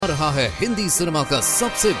रहा है हिंदी सिनेमा का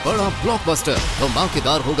सबसे बड़ा ब्लॉकबस्टर।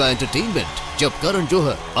 धमाकेदार होगा एंटरटेनमेंट जब करण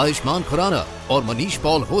जौहर, आयुष्मान खुराना और मनीष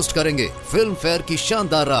पॉल होस्ट करेंगे फिल्म फेयर की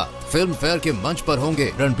शानदार रात। फिल्म फेयर के मंच पर होंगे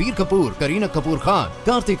रणबीर कपूर, करीना कपूर खान,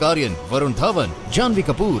 कार्तिक आर्यन, वरुण धवन, जानवी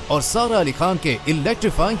कपूर और सारा अली खान के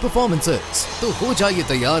इलेक्ट्रीफाइंग परफॉर्मेंसेस। तो हो जाइए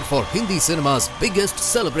तैयार for Hindi cinema's biggest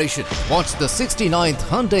celebration. Watch the 69th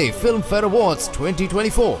Hyundai Film Fair Awards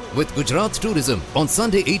 2024 with Gujarat Tourism on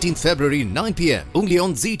Sunday 18th February 9 p.m. only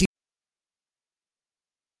on ZT.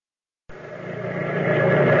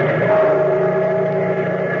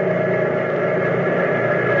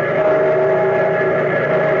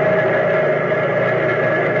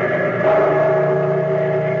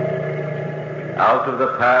 Out of the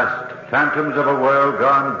past, phantoms of a world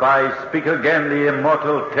gone by, speak again the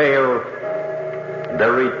immortal tale,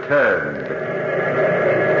 The Returned.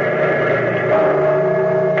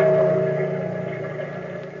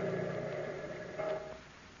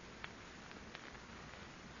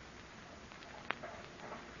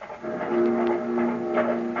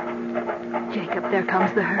 Jacob, there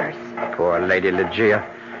comes the hearse. Poor Lady Ligeia.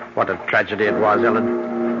 What a tragedy it was, Ellen.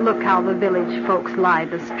 Look how the village folks lie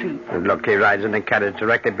the street. And look, he rides in a carriage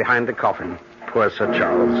directly behind the coffin. Poor Sir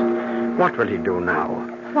Charles. What will he do now?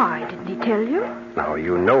 Why, didn't he tell you? Now,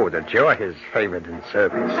 you know that you're his favorite in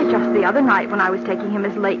service. Just the other night when I was taking him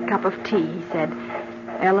his late cup of tea, he said,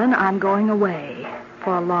 Ellen, I'm going away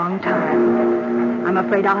for a long time. I'm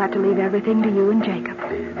afraid I'll have to leave everything to you and Jacob.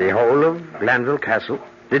 The whole of Glanville Castle?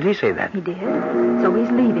 Did he say that? He did. So he's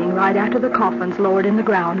leaving right after the coffin's lowered in the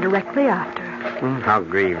ground, directly after. How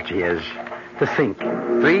grieved he is. To think,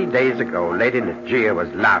 3 days ago, Lady Ligeia was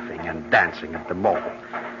laughing and dancing at the ball.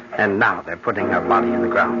 And now they're putting her body in the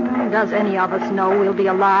ground. Does any of us know we'll be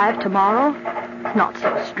alive tomorrow? It's not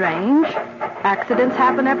so strange. Accidents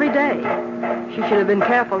happen every day. She should have been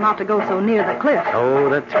careful not to go so near the cliff. Oh,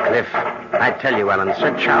 the cliff. I tell you, Ellen,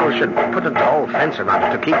 Sir Charles should put a tall fence around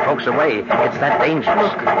it to keep folks away. It's that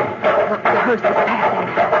dangerous. Look, the hearse is passing.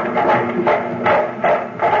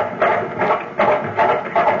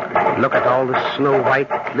 Look at all the snow-white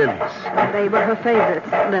lilies. They were her favorites,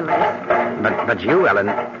 lilies. But you, Ellen,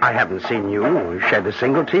 I haven't seen you shed a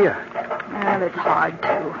single tear. Well, it's hard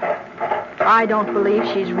to. I don't believe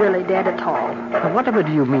she's really dead at all. Whatever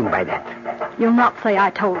do you mean by that? You'll not say I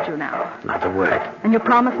told you now. Not a word. And you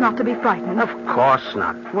promise not to be frightened? Of course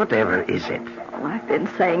not. Whatever is it? Well, I've been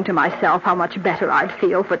saying to myself how much better I'd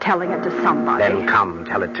feel for telling it to somebody. Then come,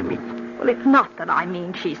 tell it to me. Well, it's not that I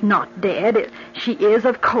mean she's not dead. She is,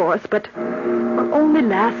 of course, but... Well, only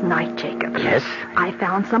last night, Jacob. Yes? I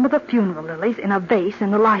found some of the funeral lilies in a vase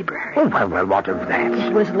in the library. Oh, well, what of that?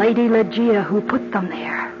 It was Lady Ligeia who put them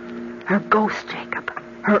there. Her ghost, Jacob.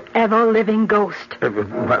 Her ever-living ghost.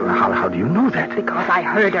 Well, how do you know that? Because I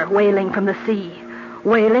heard her wailing from the sea.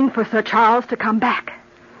 Wailing for Sir Charles to come back.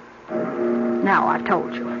 Now I've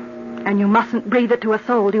told you. And you mustn't breathe it to a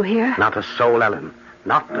soul, do you hear? Not a soul, Ellen.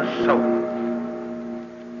 Not a soul.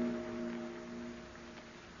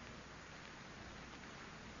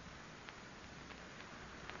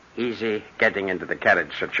 Easy getting into the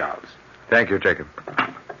carriage, Sir Charles. Thank you, Jacob.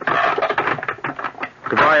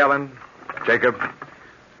 Goodbye, Ellen. Jacob,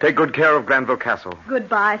 take good care of Glanville Castle.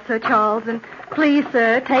 Goodbye, Sir Charles, and please,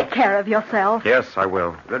 sir, take care of yourself. Yes, I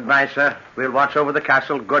will. Goodbye, sir. We'll watch over the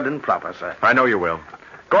castle good and proper, sir. I know you will.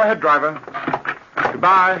 Go ahead, driver.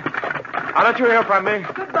 Goodbye. I'll let you hear from me.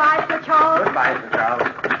 Goodbye, Sir Charles. Goodbye, Sir Charles.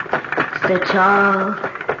 Sir Charles.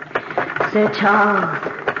 Sir Charles.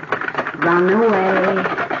 Run away.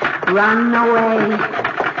 Run away.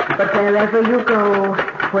 But wherever you go,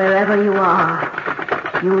 wherever you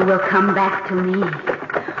are, you will come back to me.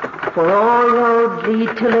 For all roads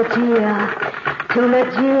lead to Ligeia. To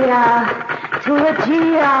Ligeia. To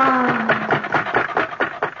Ligeia.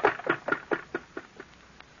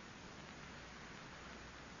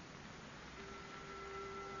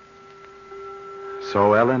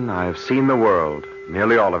 So, Ellen, I have seen the world.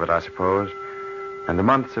 Nearly all of it, I suppose. And the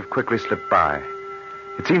months have quickly slipped by.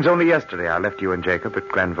 It seems only yesterday I left you and Jacob at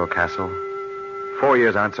Glanville Castle. 4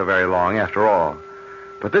 years aren't so very long, after all.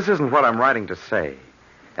 But this isn't what I'm writing to say.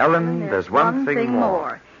 Ellen, there's one thing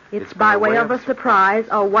more. It's by way of a surprise,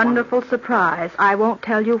 a wonderful surprise. I won't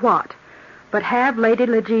tell you what. But have Lady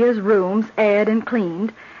Ligeia's rooms aired and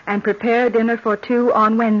cleaned, and prepare dinner for 2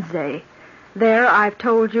 on Wednesday. There, I've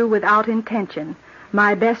told you without intention.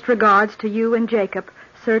 My best regards to you and Jacob,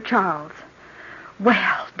 Sir Charles.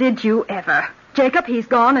 Well, did you ever? Jacob, he's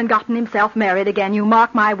gone and gotten himself married again. You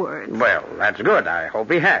mark my words. Well, that's good. I hope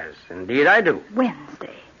he has. Indeed, I do.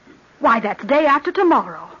 Wednesday. Why, that's day after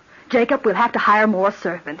tomorrow. Jacob, we'll have to hire more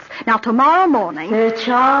servants. Now, tomorrow morning... Sir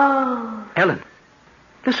Charles. Ellen.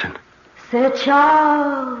 Listen. Sir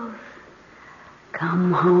Charles,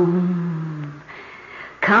 come home.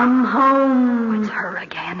 Come home. It's her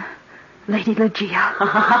again. Lady Legia.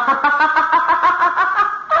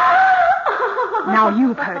 Now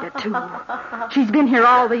you've heard it, too. She's been here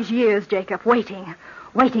all these years, Jacob, waiting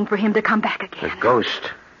for him to come back again. The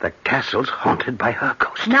ghost. The castle's haunted by her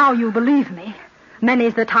ghost. Now you believe me.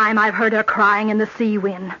 Many's the time I've heard her crying in the sea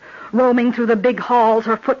wind, roaming through the big halls,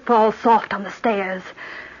 her footfalls soft on the stairs.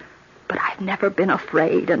 But I've never been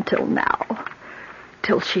afraid until now.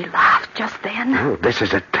 Till she laughed just then. Oh, this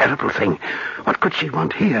is a terrible thing. What could she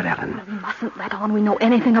want here, Ellen? We mustn't let on we know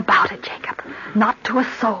anything about it, Jacob. Not to a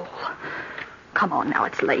soul. Come on now,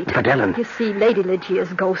 it's late. But, Ellen... You see, Lady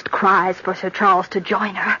Lygia's ghost cries for Sir Charles to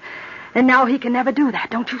join her. And now he can never do that,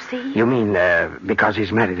 don't you see? You mean because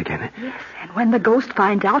he's married again? Yes, and when the ghost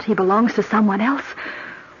finds out he belongs to someone else,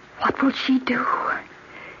 what will she do?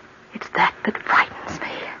 It's that frightens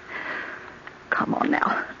me. Come on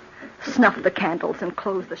now. Snuff the candles and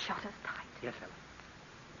close the shutters tight. Yes, Ellen.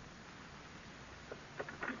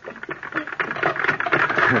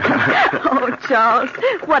 Oh, Charles,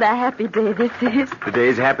 what a happy day this is. The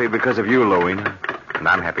day's happy because of you, Louina. And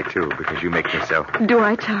I'm happy, too, because you make me so. Do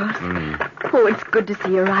I, Charles? Oh, it's good to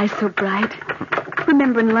see your eyes so bright.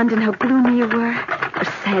 Remember in London how gloomy you were? How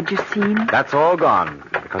sad you seemed? That's all gone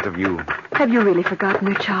because of you. Have you really forgotten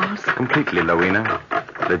her, Charles? Completely, Louina.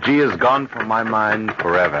 Legia's gone from my mind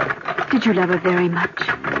forever. Did you love her very much?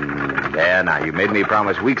 There now, you made me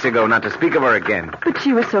promise weeks ago not to speak of her again. But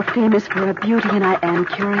she was so famous for her beauty, and I am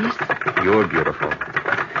curious. You're beautiful.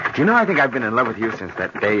 Do you know, I think I've been in love with you since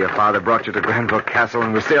that day your father brought you to Granville Castle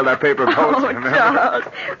and we sailed our paper boats. Oh, remember? Charles,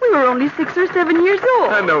 we were only 6 or 7 years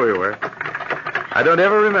old. I know we were. I don't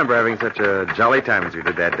ever remember having such a jolly time as we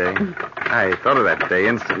did that day. I thought of that day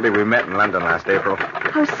instantly we met in London last April.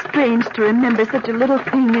 How strange to remember such a little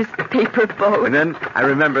thing as paper boat. And then I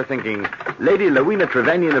remember thinking, Lady Louina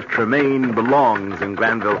Trevanion of Tremaine belongs in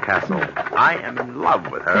Granville Castle. I am in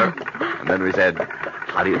love with her. And then we said,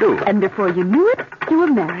 how do you do? And before you knew it, you were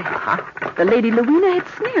married. The Lady Louina had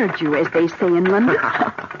snared you, as they say in London.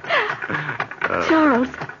 Charles.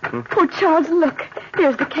 Oh, Charles, look.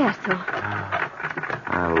 There's the castle.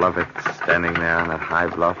 I love it, standing there on that high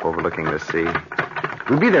bluff overlooking the sea.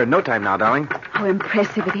 We'll be there in no time now, darling. How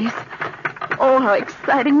impressive it is. Oh, how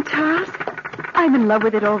exciting, Charles. I'm in love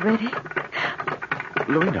with it already.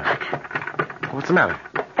 Louina, what's the matter?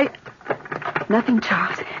 Nothing,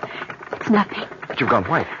 Charles. It's nothing. But you've gone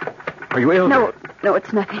white. Are you ill? No,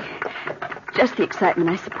 it's nothing. Just the excitement,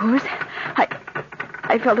 I suppose.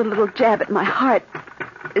 I felt a little jab at my heart,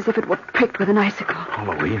 as if it were pricked with an icicle. Oh,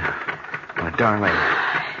 Louina. My darling.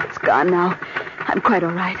 It's gone now. I'm quite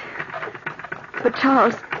all right. But,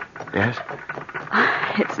 Charles... Yes?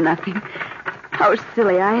 It's nothing. How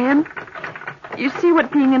silly I am. You see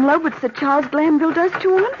what being in love with Sir Charles Glanville does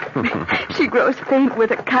to one? She grows faint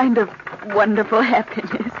with a kind of wonderful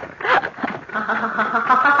happiness.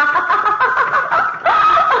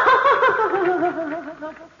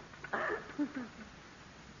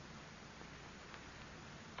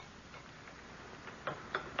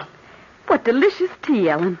 What delicious tea,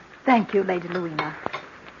 Ellen. Thank you, Lady Louina.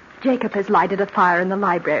 Jacob has lighted a fire in the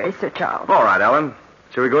library, Sir Charles. All right, Ellen.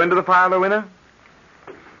 Shall we go into the fire, Louina?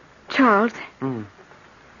 Charles,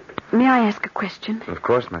 may I ask a question? Of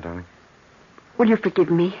course, my darling. Will you forgive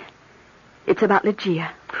me? It's about Legia.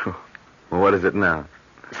 Well, what is it now?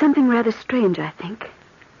 Something rather strange, I think.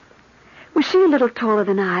 Was she a little taller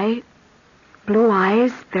than I? Blue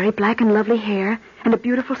eyes, very black and lovely hair, and a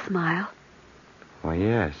beautiful smile. Why,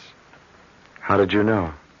 yes. How did you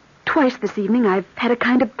know? Twice this evening I've had a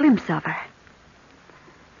kind of glimpse of her.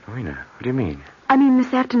 Louina, what do you mean? I mean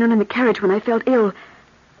this afternoon in the carriage when I felt ill.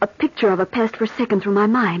 A picture of her passed for a second through my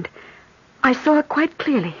mind. I saw her quite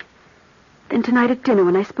clearly. Then tonight at dinner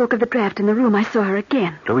when I spoke of the draft in the room, I saw her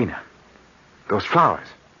again. Louina, those flowers.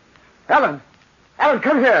 Ellen! Ellen,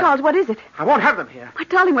 come here. Charles, what is it? I won't have them here. My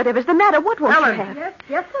darling, whatever's the matter? What won't Ellen! you have?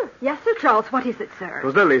 Yes, sir. Yes, Sir Charles. What is it, sir?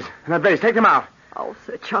 Those lilies in that vase, take them out. Oh,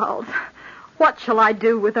 Sir Charles. What shall I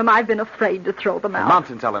do with them? I've been afraid to throw them out.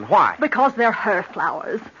 Nonsense, Ellen. Why? Because they're her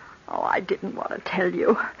flowers. Oh, I didn't want to tell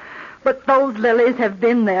you. But those lilies have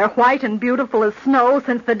been there, white and beautiful as snow,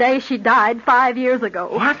 since the day she died 5 years ago.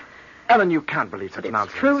 What? Ellen, you can't believe such It's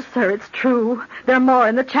nonsense. true, sir. It's true. There are more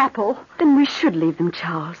in the chapel. Then we should leave them,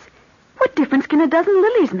 Charles. What difference can a dozen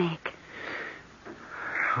lilies make?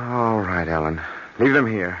 All right, Ellen. Leave them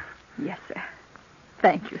here. Yes, sir.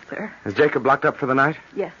 Thank you, sir. Is Jacob locked up for the night?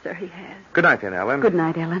 Yes, sir, he has. Good night, then, Ellen. Good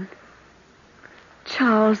night, Ellen.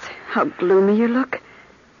 Charles, how gloomy you look.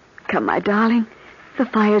 Come, my darling. The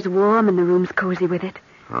fire's warm and the room's cozy with it.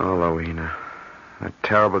 Oh, Louina, that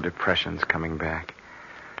terrible depression's coming back.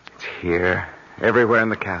 It's here, everywhere in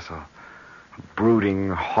the castle. A brooding,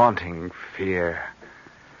 haunting fear.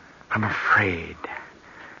 I'm afraid.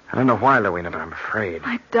 I don't know why, Louina, but I'm afraid.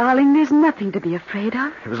 My darling, there's nothing to be afraid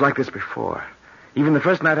of. It was like this before. Even the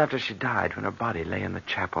first night after she died, when her body lay in the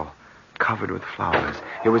chapel, covered with flowers.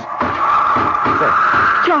 It was... What's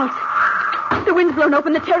that? Charles, the wind's blown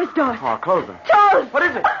open the terrace doors. Oh, close them. Charles! What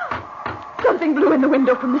is it? Something blew in the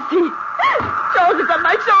window from the sea. Charles, it's on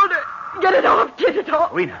my shoulder. Get it off. Get it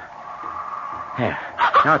off. Louina. There.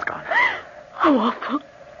 Now it's gone. How awful.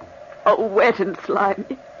 Oh, wet and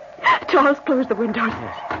slimy. Charles, close the windows.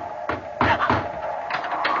 Yes.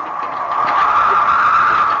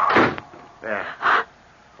 There.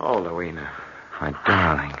 Oh, Louina. My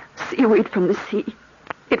darling. Seaweed from the sea.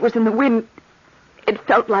 It was in the wind. It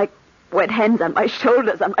felt like wet hands on my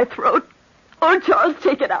shoulders, on my throat. Oh, Charles,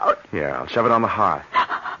 take it out. Here, I'll shove it on the hearth.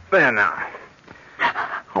 There now.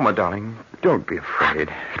 Oh, my darling, don't be afraid.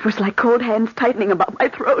 It was like cold hands tightening about my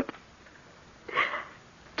throat.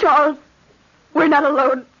 Charles, we're not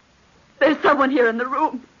alone. There's someone here in the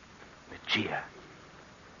room. Lucia.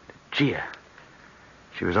 Lucia.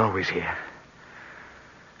 She was always here.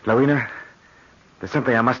 Louina, there's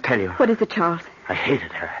something I must tell you. What is it, Charles? I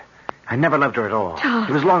hated her. I never loved her at all. Charles.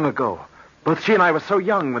 It was long ago. Both she and I were so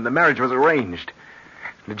young when the marriage was arranged.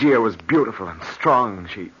 Lucia was beautiful and strong.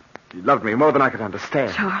 She loved me more than I could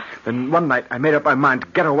understand. Charles. Then one night I made up my mind to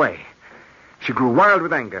get away. She grew wild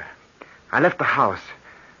with anger. I left the house.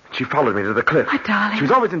 She followed me to the cliff. My darling. She was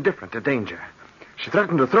always indifferent to danger. She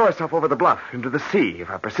threatened to throw herself over the bluff into the sea if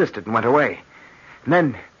I persisted and went away. And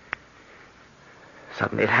then,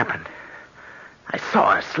 suddenly it happened. I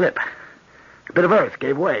saw her slip. A bit of earth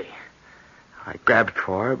gave way. I grabbed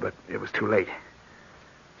for her, but it was too late.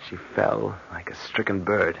 She fell like a stricken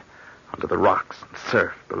bird onto the rocks and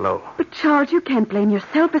surf below. But, Charles, you can't blame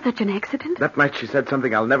yourself for such an accident. That night she said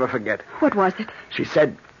something I'll never forget. What was it? She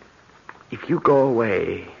said, if you go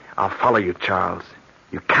away, I'll follow you, Charles.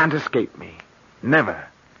 You can't escape me. Never.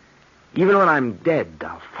 Even when I'm dead,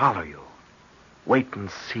 I'll follow you. Wait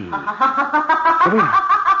and see. Louina,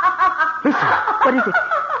 listen. What is it?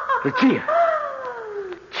 Lucia.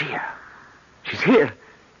 Lucia. She's here.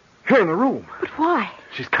 Here in the room. But why?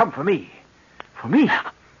 She's come for me. For me.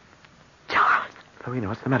 Charles. Louina,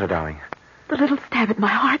 what's the matter, darling? The little stab at my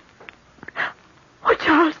heart. Oh,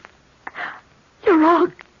 Charles. You're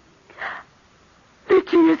wrong.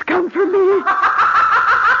 Lucia's come for me.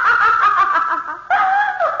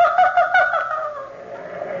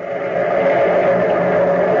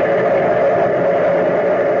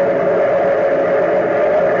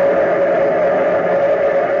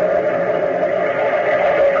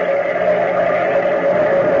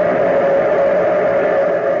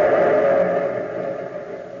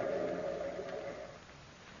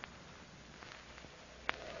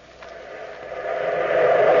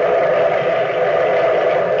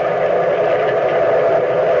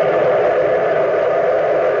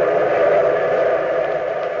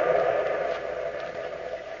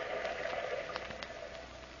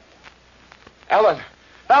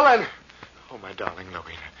 Ellen! Oh, my darling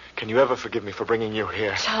Louina. Can you ever forgive me for bringing you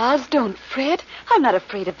here? Charles, don't fret. I'm not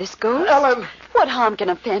afraid of this ghost. Ellen! What harm can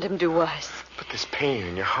a phantom do us? But this pain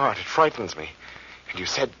in your heart, it frightens me. And you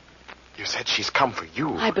said she's come for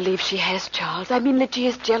you. I believe she has, Charles. I mean,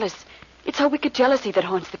 Lygia's jealous. It's her wicked jealousy that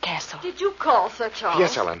haunts the castle. Did you call, Sir Charles?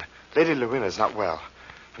 Yes, Ellen. Lady Louina's not well.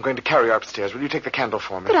 I'm going to carry her upstairs. Will you take the candle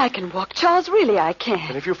for me? But I can walk, Charles. Really, I can.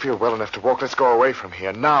 And if you feel well enough to walk, let's go away from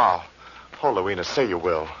here now. Oh, Louina, say you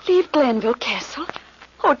will. Leave Glenville Castle?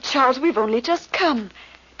 Oh, Charles, we've only just come.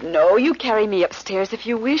 No, you carry me upstairs if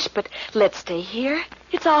you wish, but let's stay here.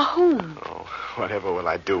 It's our home. Oh, whatever will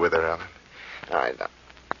I do with her, Ellen? All right, now.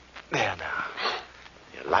 There now.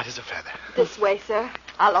 You're light as a feather. This way, sir.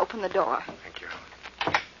 I'll open the door. Thank you.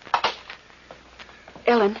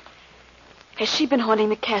 Ellen, has she been haunting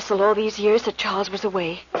the castle all these years that Charles was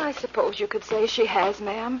away? I suppose you could say she has,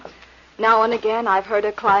 ma'am. Now and again, I've heard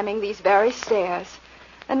her climbing these very stairs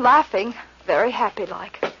and laughing, very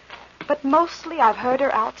happy-like. But mostly I've heard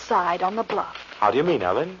her outside on the bluff. How do you mean,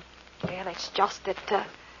 Ellen? Well, it's just that,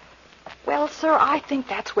 well, sir, I think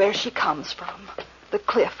that's where she comes from. The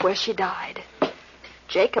cliff where she died.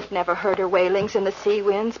 Jacob never heard her wailings in the sea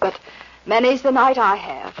winds, but many's the night I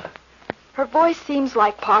have. Her voice seems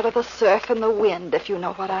like part of the surf and the wind, if you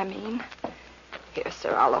know what I mean. Here,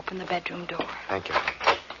 sir, I'll open the bedroom door. Thank you.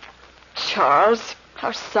 Charles,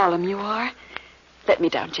 how solemn you are. Let me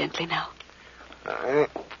down gently now. There.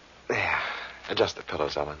 Adjust the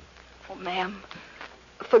pillows, Ellen. Oh, ma'am,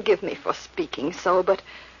 forgive me for speaking so, but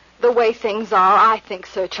The way things are, I think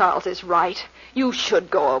Sir Charles is right. You should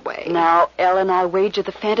go away. Now, Ellen, I'll wager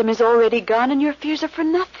the Phantom is already gone and your fears are for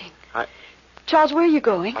nothing. Charles, where are you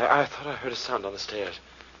going? I thought I heard a sound on the stairs.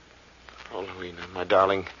 Oh, Louina, my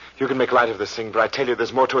darling, you can make light of this thing, but I tell you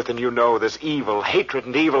there's more to it than you know. There's evil, hatred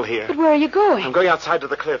and evil here. But where are you going? I'm going outside to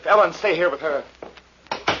the cliff. Ellen, stay here with her.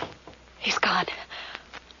 He's gone.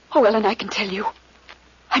 Oh, Ellen, I can tell you.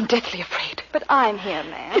 I'm deathly afraid. But I'm here,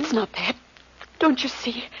 ma'am. It's not that. Don't you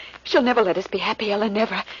see? She'll never let us be happy, Ellen,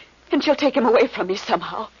 never. And she'll take him away from me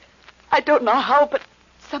somehow. I don't know how, but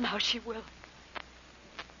somehow she will.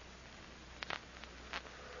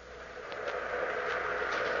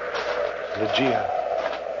 Ligeia,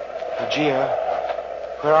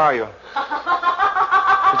 where are you?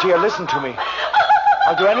 Ligeia, listen to me.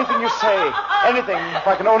 I'll do anything you say. Anything, if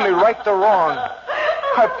I can only right the wrong.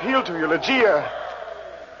 I appeal to you, Ligeia.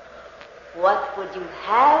 What would you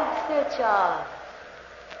have, Sir Charles?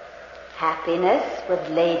 Happiness with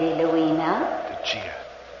Lady Louina? Ligeia,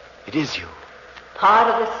 it is you. Part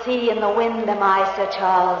of the sea and the wind am I, Sir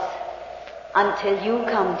Charles, until you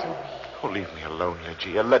come to me. Oh, leave me alone,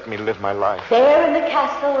 Ligeia. Let me live my life. There in the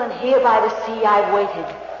castle and here by the sea I've waited.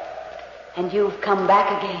 And you've come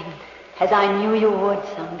back again, as I knew you would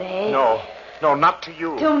someday. No, not to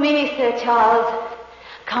you. To me, Sir Charles.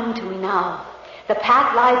 Come to me now. The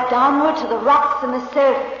path lies downward to the rocks and the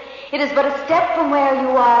surf. It is but a step from where you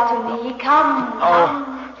are to me. Come.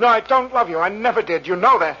 No, I don't love you. I never did. You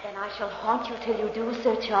know that. Then I shall haunt you till you do,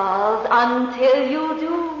 Sir Charles, until you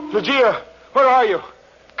do. Ligeia, where are you?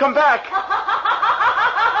 Come back.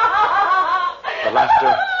 The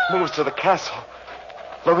laughter moves to the castle.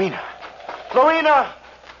 Louina.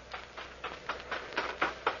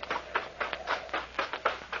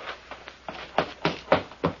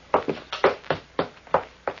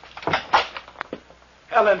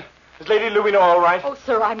 Ellen, is Lady Louina all right? Oh,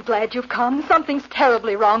 sir, I'm glad you've come. Something's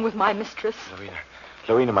terribly wrong with my mistress.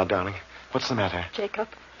 Louina, my darling, what's the matter? Jacob,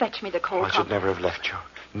 fetch me the cold I should never have left you.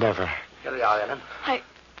 Never. Here we are, Ellen.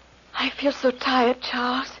 I feel so tired,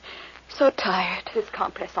 Charles. So tired. This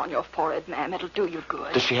compress on your forehead, ma'am. It'll do you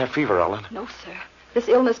good. Does she have fever, Ellen? No, sir. This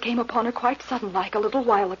illness came upon her quite sudden-like a little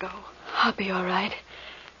while ago. I'll be all right.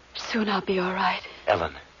 Soon I'll be all right.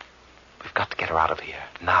 Ellen, we've got to get her out of here.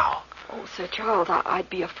 Now. Oh, Sir Charles, I'd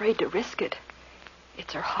be afraid to risk it.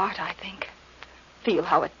 It's her heart, I think. Feel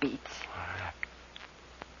how it beats.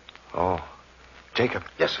 Oh. Jacob.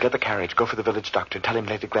 Yes, sir. Get the carriage. Go for the village doctor. Tell him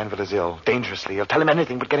Lady Glanville is ill. Dangerously ill. Tell him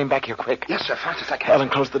anything, but get him back here quick. Yes, sir. Fast as I can. Ellen,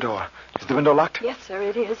 close the door. Is the window locked? Yes, sir,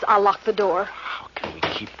 it is. I'll lock the door. How can we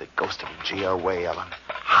keep the ghost of Ligeia away, Ellen?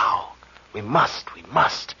 How? We must.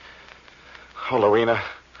 Oh, Louina,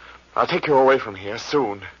 I'll take you away from here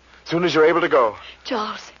soon. Soon as you're able to go.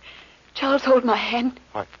 Charles, hold my hand.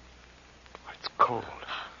 Why, it's cold.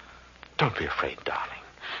 Don't be afraid, darling.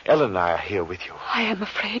 Ellen and I are here with you. I am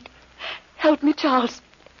afraid. Help me, Charles.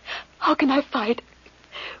 How can I fight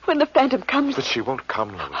when the Phantom comes? But she won't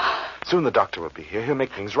come, Louina. Soon the doctor will be here. He'll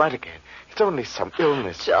make things right again. It's only some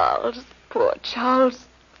illness. Charles, poor Charles.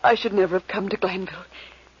 I should never have come to Glanville.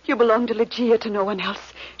 You belong to Ligeia, to no one else.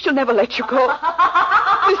 She'll never let you go.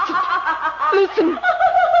 Listen.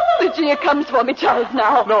 Ligeia comes for me, Charles,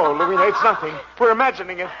 now. No, Louina, it's nothing. We're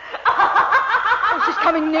imagining it. Oh, she's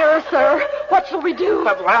coming nearer, sir. What shall we do?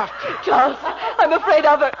 That laughter. Charles, I'm afraid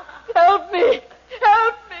of her. Help me.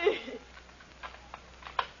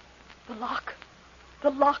 The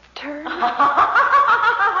lock turned.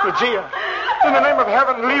 Ligeia, in the name of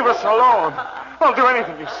heaven, leave us alone. I'll do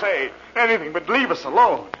anything you say. Anything, but leave us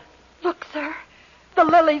alone. Look, sir. The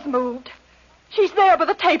lilies moved. She's there by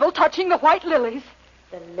the table touching the white lilies.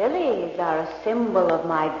 The lilies are a symbol of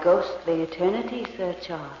my ghostly eternity, Sir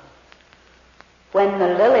Charles. When the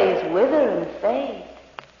lilies wither and fade,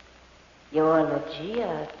 your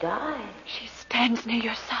Ligeia dies. She stands near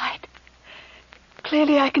your side.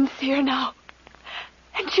 Clearly I can see her now.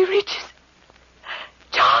 And she reaches.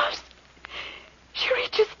 Charles! She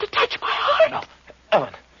reaches to touch my heart. No.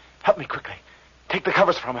 Ellen, help me quickly. Take the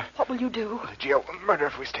covers from her. What will you do? Ligeia will murder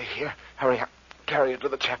if we stay here. Hurry up. Carry her to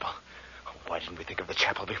the chapel. Oh, why didn't we think of the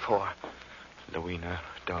chapel before? Louina,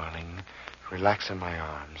 darling, relax in my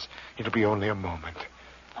arms. It'll be only a moment.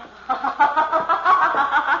 Sir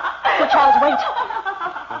Charles, wait.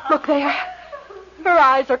 Look there. Her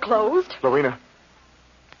eyes are closed. Louina.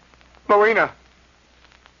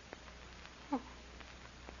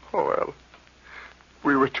 Oh, well.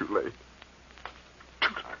 We were too late.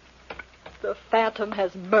 The Phantom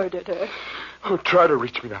has murdered her. Oh, try to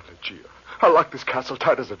reach me now, Ligeia. I'll lock this castle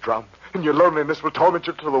tight as a drum, and your loneliness will torment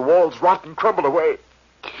you till the walls rot and crumble away.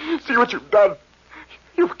 See what you've done.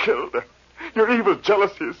 You've killed her. Your evil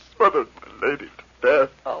jealousy has smothered my lady to death.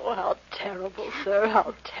 Oh, how terrible, sir,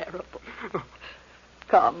 how terrible.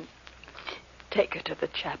 Come, take her to the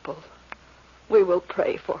chapel. We will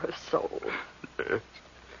pray for her soul. Yes,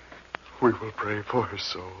 we will pray for her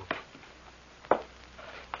soul.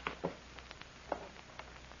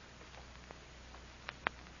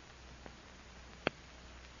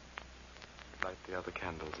 Light the other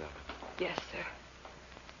candles, Ellen. Yes, sir.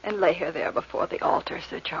 And lay her there before the altar,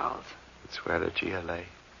 Sir Charles. It's where Ligeia lay.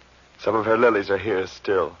 Some of her lilies are here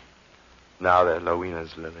still. Now they're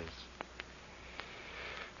Lowena's lilies.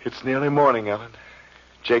 It's nearly morning, Ellen.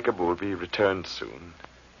 Jacob will be returned soon.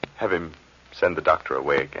 Have him send the doctor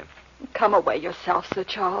away again. Come away yourself, Sir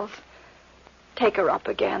Charles. Take her up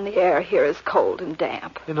again. The air here is cold and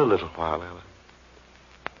damp. In a little while, Ellen.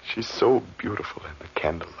 She's so beautiful in the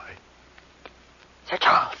candlelight. Sir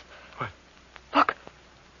Charles. What? Look.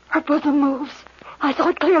 Her bosom moves. I saw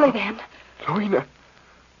it clearly then. Lowena.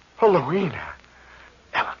 Oh, Lowena.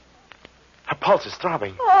 Ellen. Her pulse is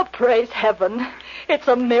throbbing. Oh, praise heaven. It's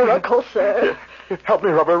a miracle, sir. Here, help me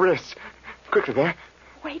rub her wrist. Quickly there.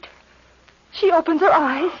 Wait. She opens her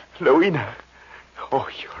eyes. Lowena. Oh,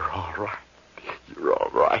 you're all right. You're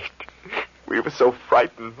all right. We were so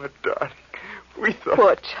frightened, my darling. We thought...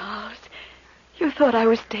 Poor Charles. You thought I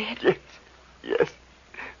was dead. Yes. Yes.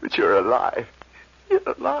 But you're alive. You're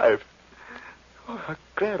alive. Oh, how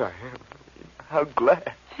glad I am. How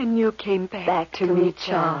glad. And you came back to me,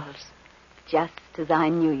 Charles. Just as I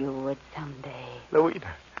knew you would someday.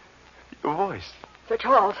 Lowena, your voice. Sir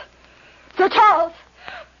Charles. Sir Charles!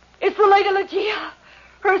 It's the Lady Ligeia.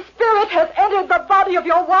 Her spirit has entered the body of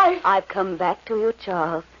your wife. I've come back to you,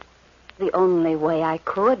 Charles. The only way I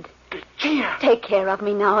could. Ligeia! Take care of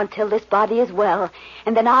me now until this body is well,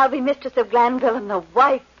 and then I'll be mistress of Glanville and the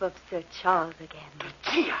wife of Sir Charles again.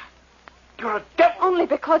 Ligeia! You're a devil! Only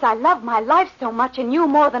because I love my life so much and you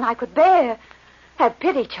more than I could bear. Have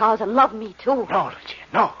pity, Charles, and love me, too. No, Ligeia,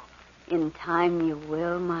 no. In time you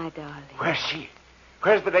will, my darling. Where's she?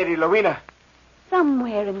 Where's the Lady Lowena?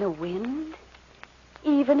 Somewhere in the wind,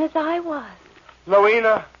 even as I was.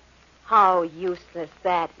 Lowena! How useless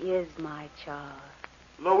that is, my Charles.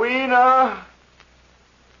 Lowena!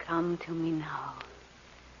 Come to me now,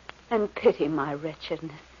 and pity my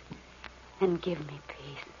wretchedness, and give me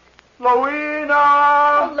peace. Lowena!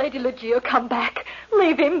 Oh, Lady Ligeia, come back.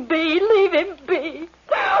 Leave him be. Leave him be.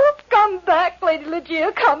 Come back, Lady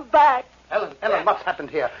Ligeia, come back. Ellen, what's happened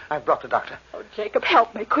here? I've brought the doctor. Oh, Jacob,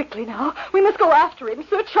 help me quickly now. We must go after him,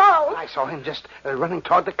 Sir Charles. I saw him just running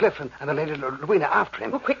toward the cliff and the Lady Lowena after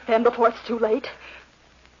him. Oh, quick then, before it's too late.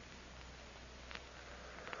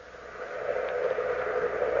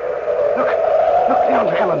 Look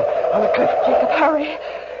yonder, Ellen, on the cliff. Jacob, hurry.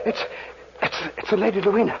 It's the Lady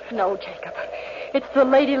Lowena. No, Jacob. It's the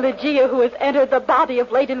Lady Ligeia who has entered the body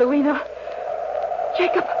of Lady Lowena.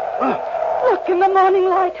 Jacob, look in the morning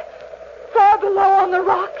light. Far below on the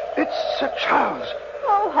rocks. It's Sir Charles.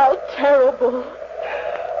 Oh, how terrible.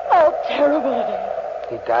 How terrible it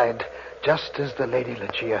is. He died just as the Lady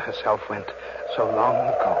Ligeia herself went so long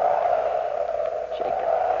ago. Jacob,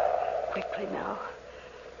 quickly now.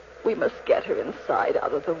 We must get her inside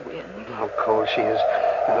out of the wind. How cold she is.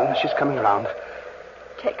 Ellen, she's coming around.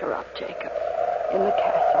 Take her up, Jacob. In the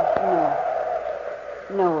castle.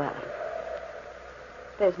 No, Ellen.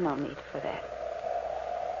 There's no need for that.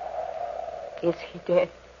 Is he dead?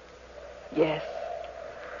 Yes.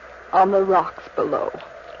 On the rocks below.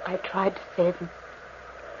 I tried to save him.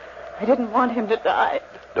 I didn't want him to die.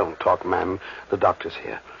 Don't talk, ma'am. The doctor's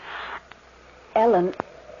here. Ellen,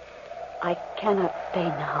 I cannot stay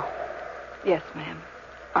now. Yes, ma'am.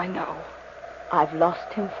 I know. I've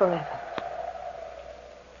lost him forever.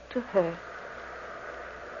 To her.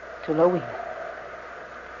 To Lowena.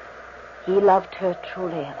 He loved her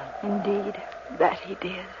truly, Ellen. Indeed, that he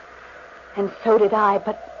did. And so did I,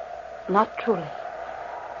 but not truly.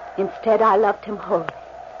 Instead, I loved him wholly.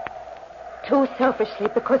 Too selfishly,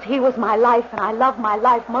 because he was my life, and I love my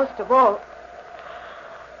life most of all.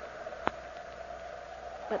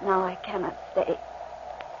 But now I cannot stay.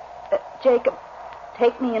 Jacob,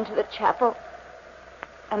 take me into the chapel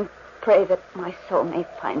and pray that my soul may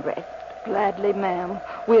find rest. Gladly, ma'am.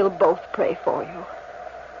 We'll both pray for you.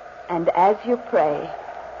 And as you pray,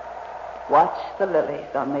 watch the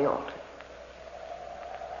lilies on the altar.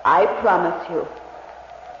 I promise you,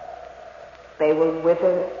 they will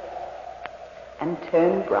wither and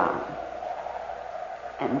turn brown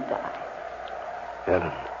and die.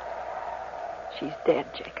 Ellen. She's dead,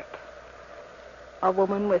 Jacob. A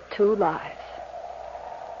woman with 2 lives.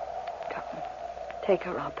 Come, take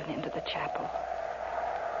her up and into the chapel.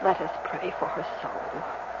 Let us pray for her soul.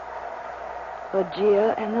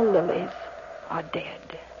 Ligeia and the lilies are dead.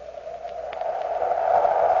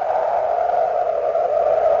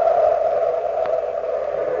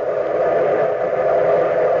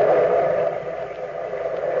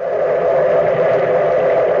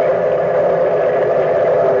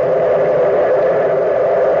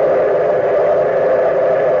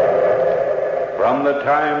 From the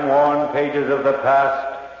time-worn pages of the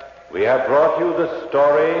past, we have brought you the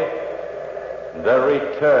story, The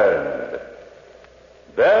Returned.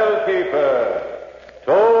 Bellkeeper,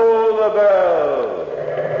 toll the bell.